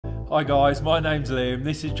Hi guys, my name's Liam,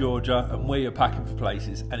 this is Georgia, and we are packing for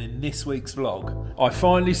places. And in this week's vlog, I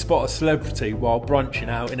finally spot a celebrity while brunching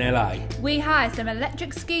out in LA. We hire some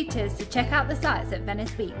electric scooters to check out the sights at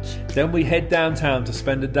Venice Beach. Then we head downtown to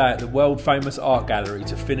spend a day at the world famous art gallery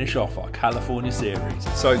to finish off our California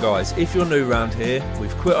series. So guys, if you're new around here,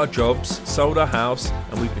 we've quit our jobs, sold our house,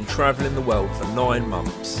 and we've been travelling the world for 9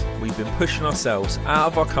 months. We've been pushing ourselves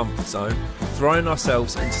out of our comfort zone, throwing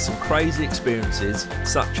ourselves into some crazy experiences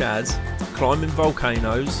such as climbing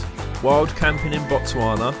volcanoes, wild camping in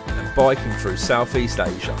Botswana, and biking through Southeast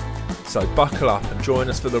Asia. So buckle up and join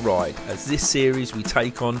us for the ride as this series we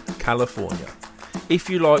take on California. If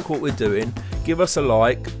you like what we're doing, give us a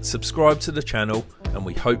like, subscribe to the channel, and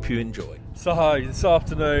we hope you enjoy. So this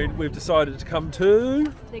afternoon we've decided to come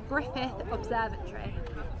to the Griffith Observatory.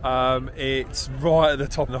 It's right at the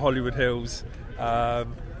top of the Hollywood Hills,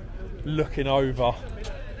 looking over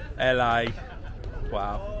LA.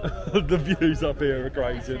 Wow, the views up here are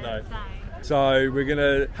crazy, aren't they? So we're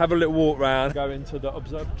gonna have a little walk around, go into the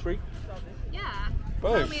observatory. Yeah.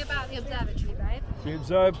 Boom. Tell me about the observatory, babe. We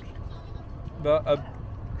observed the That's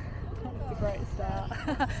a great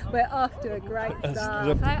start. We're off to a great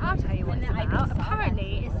start. So I'll tell you what it's about.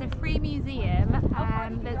 Apparently it's a free museum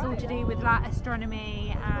that's all to do with like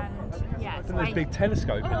astronomy and yeah. there's a big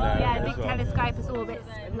telescope in there. Yeah, a big as well. telescope is orbits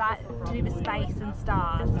like to do with space and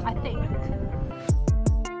stars, I think.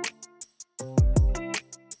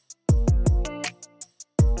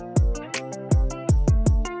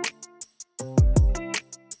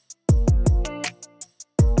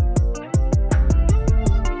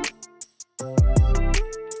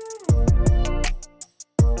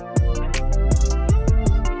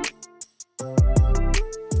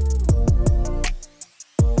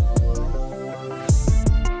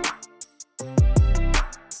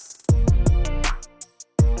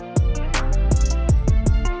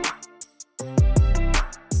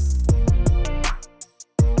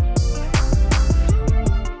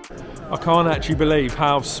 I can't actually believe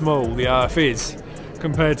how small the Earth is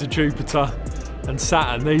compared to Jupiter and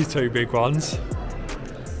Saturn, these two big ones.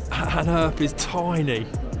 And Earth is tiny.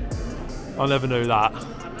 I never knew that.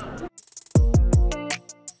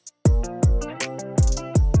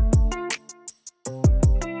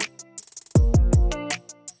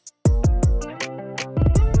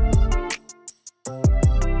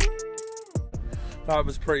 That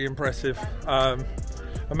was pretty impressive.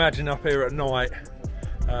 Imagine up here at night.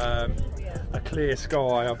 A clear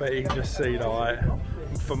sky, I bet you can just see like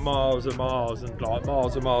for miles and miles and like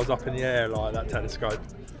miles and miles up in the air like that telescope.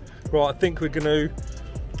 Right, I think we're gonna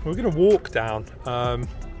walk down.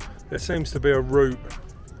 There seems to be a route.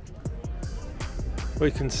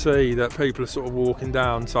 We can see that people are sort of walking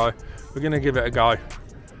down, so we're gonna give it a go.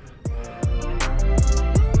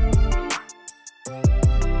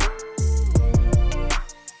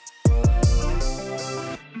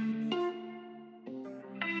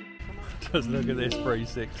 Just look at this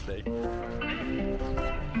 360.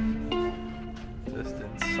 Just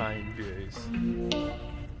insane views.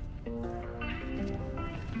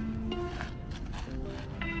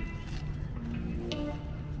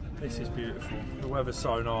 This is beautiful. The weather's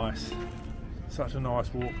so nice. Such a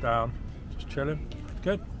nice walk down. Just chilling.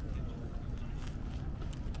 Good.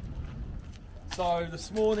 So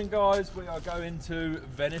this morning, guys, we are going to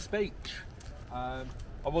Venice Beach. I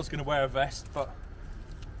was going to wear a vest, but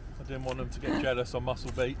I didn't want them to get jealous on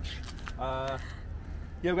Muscle Beach. Yeah,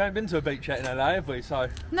 we haven't been to a beach yet in LA, have we? So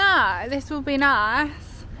No, this will be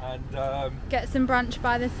nice. And get some brunch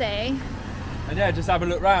by the sea. And yeah, just have a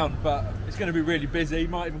look round. But it's going to be really busy.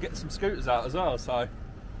 Might even get some scooters out as well. So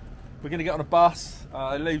we're going to get on a bus.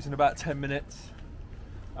 It leaves in about 10 minutes.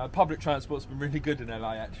 Public transport's been really good in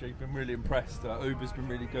LA. Actually, been really impressed. Uber's been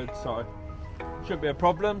really good, so shouldn't be a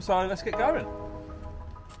problem. So let's get going.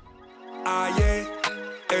 Yeah.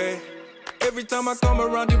 Hey, every time I come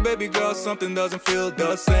around you, baby girl, something doesn't feel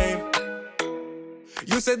the same.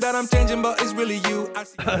 You said that I'm changing, but it's really you.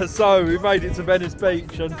 So we made it to Venice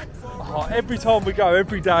Beach, and every time we go,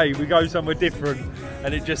 every day we go somewhere different,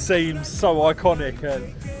 and it just seems so iconic.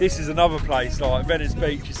 And this is another place like Venice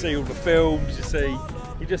Beach. You see all the films,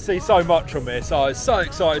 you just see so much from here. So I'm so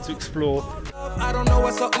excited to explore. I don't know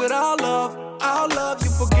what's up with our love. You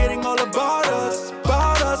forgetting all about us,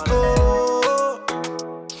 oh.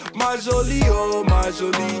 My jolie, oh my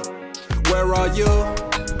jolie, where are you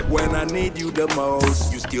when I need you the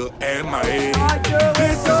most? You still MIA.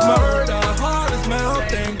 This is murder, heart is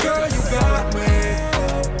melting, girl, you got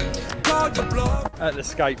me. Call your bluff. At the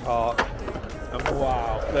skate park, and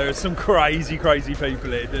wow, there are some crazy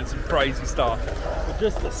people here doing some crazy stuff. But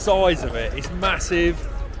just the size of it, it's massive.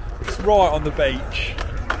 It's right on the beach.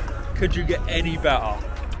 Could you get any better?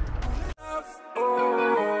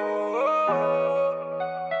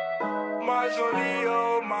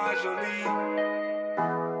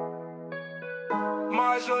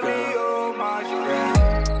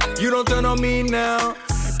 You don't turn on me now.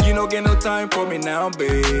 You don't get no time for me now,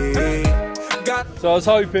 babe. So I was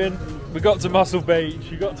hoping we got to Muscle Beach,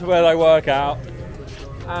 you got to where they work out,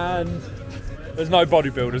 and there's no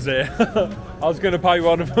bodybuilders here. I was going to pay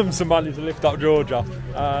one of them some money to lift up Georgia,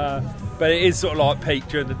 but it is sort of like peak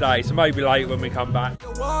during the day, so maybe late when we come back.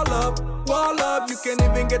 Wall up, you can't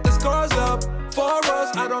even get the scars up for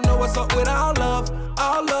us. I don't know what's up with our love,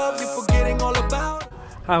 you forgetting all about.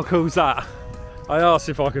 How cool's that? I asked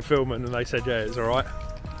if I could film it and they said yeah, it's alright.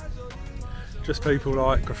 Just people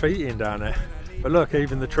like graffitiing down there. But look,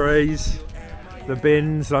 even the trees, the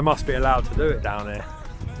bins, they must be allowed to do it down here.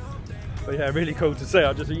 But yeah, really cool to see.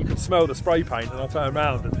 You could smell the spray paint, and I turned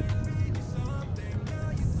around and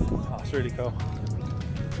oh, it's really cool.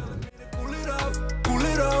 Cool it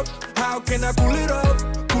up. How can I cool it up?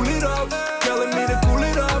 Cool it up. Telling me to cool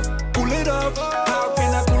it up. Cool it up. How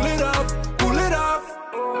can I cool it up? Cool it up.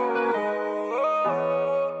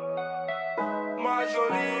 My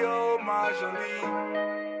jolie, oh my jolie.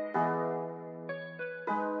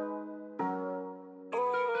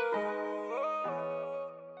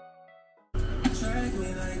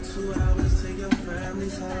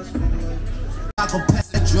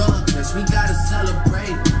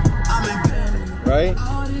 Right?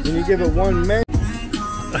 When you give it 1 minute.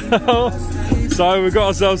 So we've got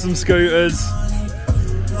ourselves some scooters.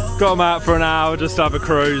 Got them out for an hour just to have a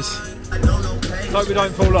cruise. Hope we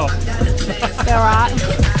don't fall off. They're alright.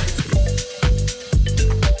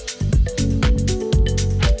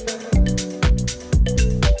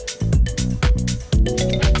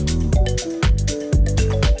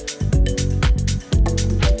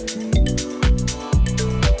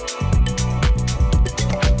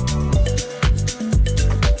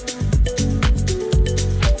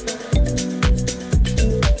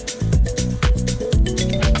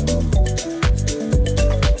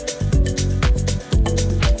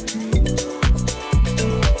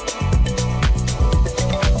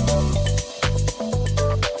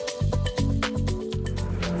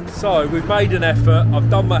 So we've made an effort, I've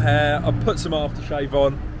done my hair, I've put some aftershave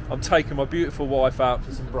on, I'm taking my beautiful wife out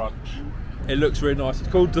for some brunch. It looks really nice. It's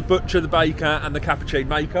called the Butcher, the Baker and the Cappuccino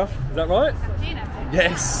Maker. Is that right? Cappuccino.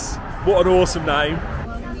 Yes! What an awesome name.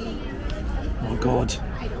 Oh my God.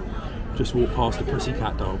 Just walked past the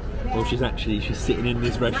pussycat doll. Well, she's sitting in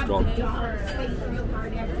this restaurant. You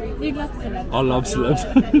love celebs. I love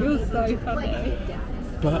celebs. You're so funny.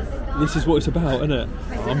 But this is what it's about, isn't it?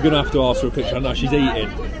 I'm going to have to ask for a picture. I know she's eating.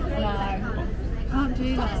 No. Can't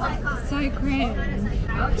do that. So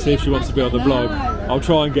cringe. See if she wants to be on the vlog. I'll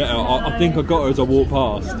try and get her. I think I got her as I walked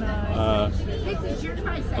past.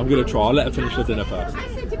 I'm going to try. I'll let her finish her dinner first.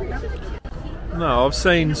 No, I've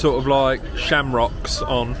seen sort of like shamrocks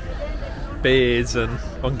on beers and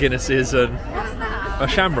on Guinnesses, and a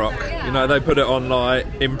shamrock, you know, they put it on, like,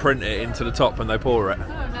 imprint it into the top and they pour it. Oh,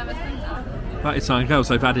 I've never seen that. That is something else.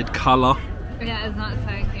 They've added colour. Yeah, isn't that so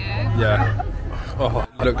cute? Yeah. Oh,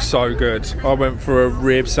 it looks so good. I went for a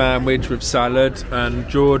rib sandwich with salad, and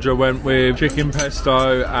Georgia went with chicken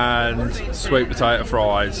pesto and sweet potato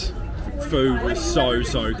fries. Food was so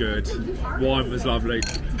good. Wine was lovely.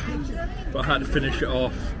 But I had to finish it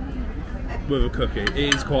off with a cookie.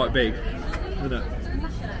 It is quite big, isn't it?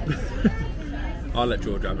 I'll let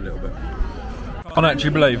Georgia have a little bit. I can't actually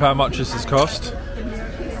believe how much this has cost.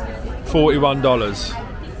 $41.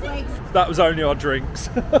 That was only our drinks.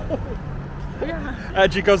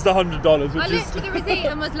 Actually cost $100, which I looked at the receipt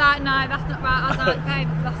and was like, no, that's not right. I was like, okay,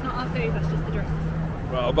 that's not our food, that's just the drink.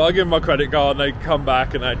 Well, but I give them my credit card and they come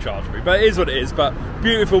back and they charge me. But it is what it is. But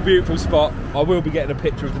beautiful, beautiful spot. I will be getting a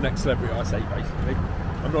picture of the next celebrity I see, basically.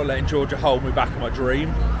 I'm not letting Georgia hold me back in my dream.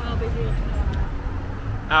 I'll be beautiful.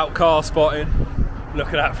 Out car spotting. Look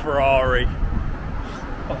at that Ferrari.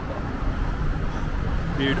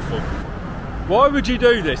 Beautiful. Why would you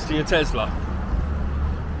do this to your Tesla?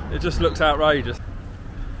 It just looks outrageous.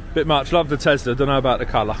 Bit much. Love the Tesla. Don't know about the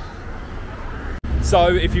colour.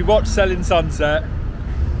 So if you watch Selling Sunset,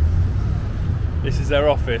 this is their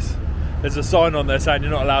office. There's a sign on there saying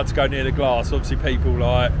you're not allowed to go near the glass. Obviously people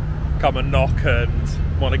like come and knock and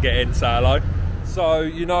want to get in, say hello. So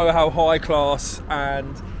you know how high class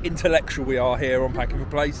and intellectual we are here on Packing for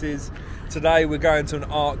Places. Today we're going to an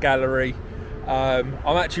art gallery. I'm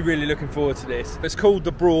actually really looking forward to this. It's called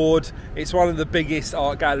The Broad. It's one of the biggest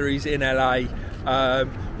art galleries in LA.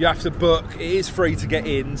 You have to book. It is free to get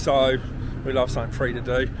in, so We love something free to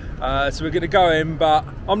do. So we're going to go in, but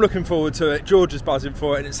I'm looking forward to it. George is buzzing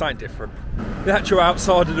for it, and it's something different. The actual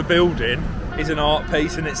outside of the building is an art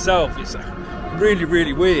piece in itself. It's really,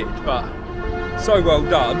 really weird, but so well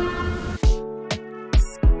done.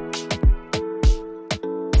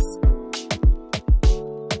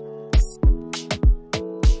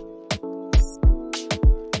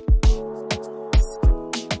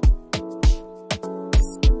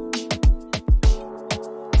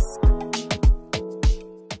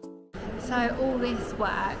 So all this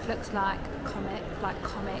work looks like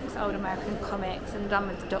comics, old American comics, and done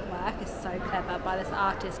with dot work. Is so clever by this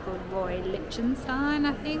artist called Roy Lichtenstein,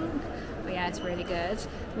 I think. But yeah, it's really good.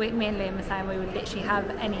 Me and Liam were saying we would literally have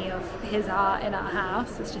any of his art in our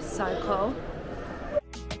house. It's just so cool.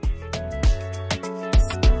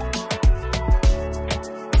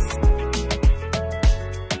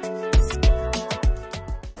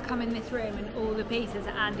 In this room, and all the pieces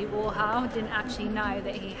are Andy Warhol. Didn't actually know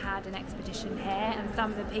that he had an exhibition here, and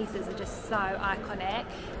some of the pieces are just so iconic.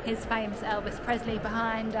 His famous Elvis Presley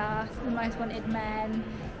behind us, The Most Wanted Men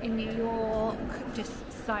in New York, just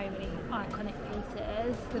so many iconic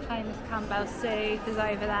pieces. The famous Campbell soup is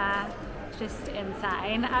over there, just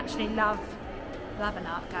insane. Actually love an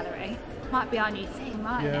art gallery. Might be our new thing,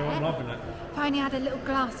 mightn't it? Yeah, I'm loving it. If I only had a little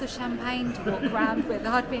glass of champagne to walk around with,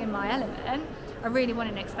 I'd be in my element. I really want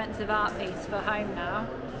an expensive art piece for home now.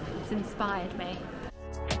 It's inspired me.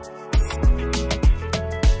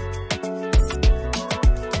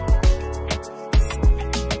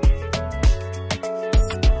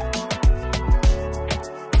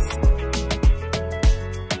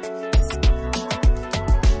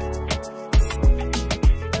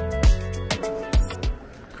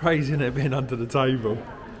 Crazy, isn't it, being under the table?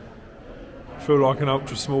 I feel like an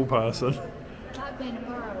ultra small person. Like being a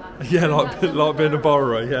borrower. Yeah, like being a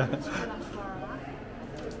borrower, yeah.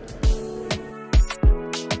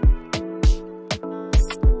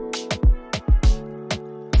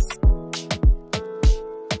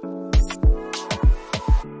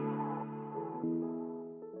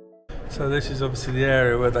 So this is obviously the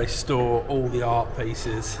area where they store all the art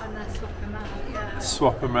pieces. And they swap them out, yeah.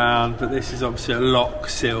 Swap them around, but this is obviously a lock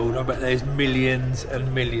sealed. I bet there's millions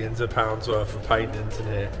and millions of pounds worth of paintings in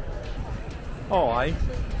here. I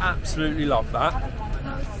absolutely love that.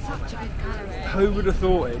 That was such a good gallery. Who would have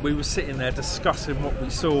thought it? We were sitting there discussing what we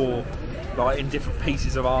saw, like in different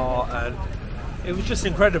pieces of art, and it was just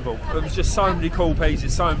incredible. It was just so many cool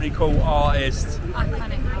pieces, so many cool artists.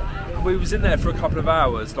 Iconic art. We was in there for a couple of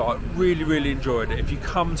hours, like really, really enjoyed it. If you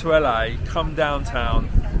come to LA, come downtown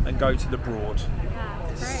and go to the Broad.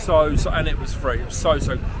 So, and it was free. It was so.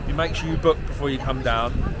 You make sure you book before you come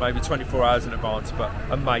down, maybe 24 hours in advance, but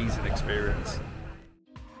amazing experience.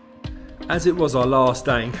 As it was our last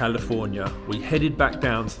day in California, we headed back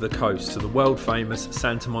down to the coast to the world famous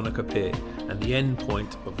Santa Monica Pier and the end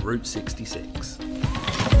point of Route 66.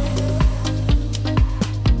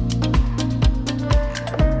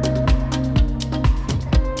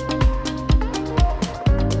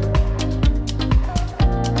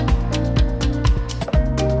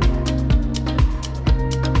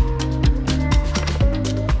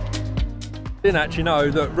 Didn't actually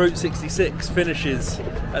know that Route 66 finishes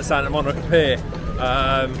at Santa Monica Pier.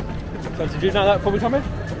 So did you know that before we come in?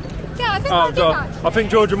 Yeah, I think I did actually. I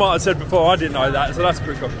think Georgia might have said before, I didn't know that, so that's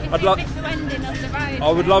pretty cool.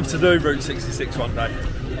 I would love to do Route 66 one day.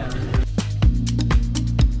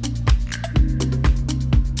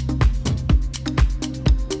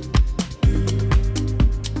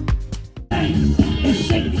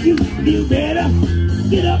 You feel better.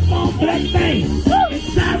 Get up off that thing.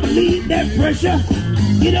 It's time to relieve that pressure.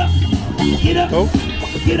 Get up, get up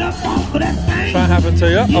off of that thing. That happened to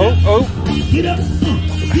you? Get up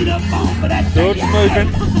off of that thing. George's moving.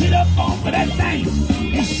 Get up off of that thing.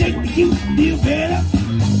 And shake the you feel better.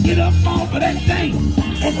 Get up off of that thing.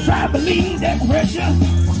 And try to relieve that pressure.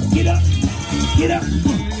 Get up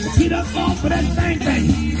off of that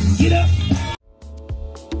thing. Get up.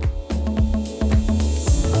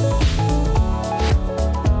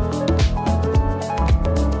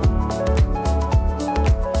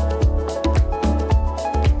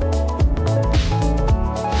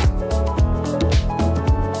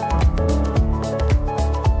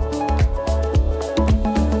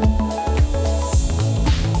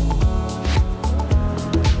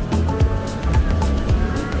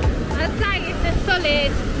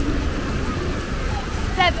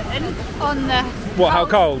 On the what? How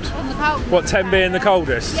cold? On the cold. What? 10 being the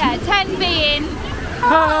coldest? Yeah, 10 being.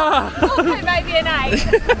 Maybe an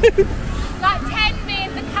 8. Like 10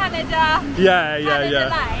 being the Canada. Yeah.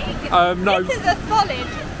 Lake. No. This is a solid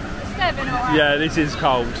 7 or 8. Yeah, this is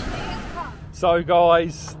cold. So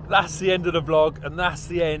guys, that's the end of the vlog, and that's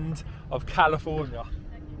the end of California.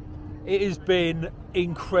 It has been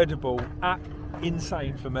incredible,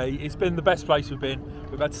 insane for me. It's been the best place we've been.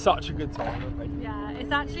 We've had such a good time, haven't we? Yeah,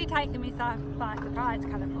 it's actually taken me by surprise,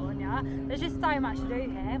 California. There's just so much to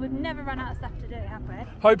do here. We've never run out of stuff to do, have we?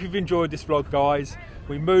 Hope you've enjoyed this vlog, guys.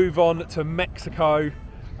 We move on to Mexico.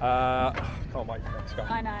 Can't wait for Mexico.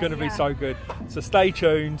 I know, Gonna be so good. So stay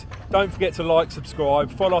tuned. Don't forget to like,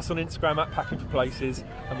 subscribe, follow us on Instagram at Packing for Places,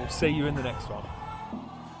 and we'll see you in the next one.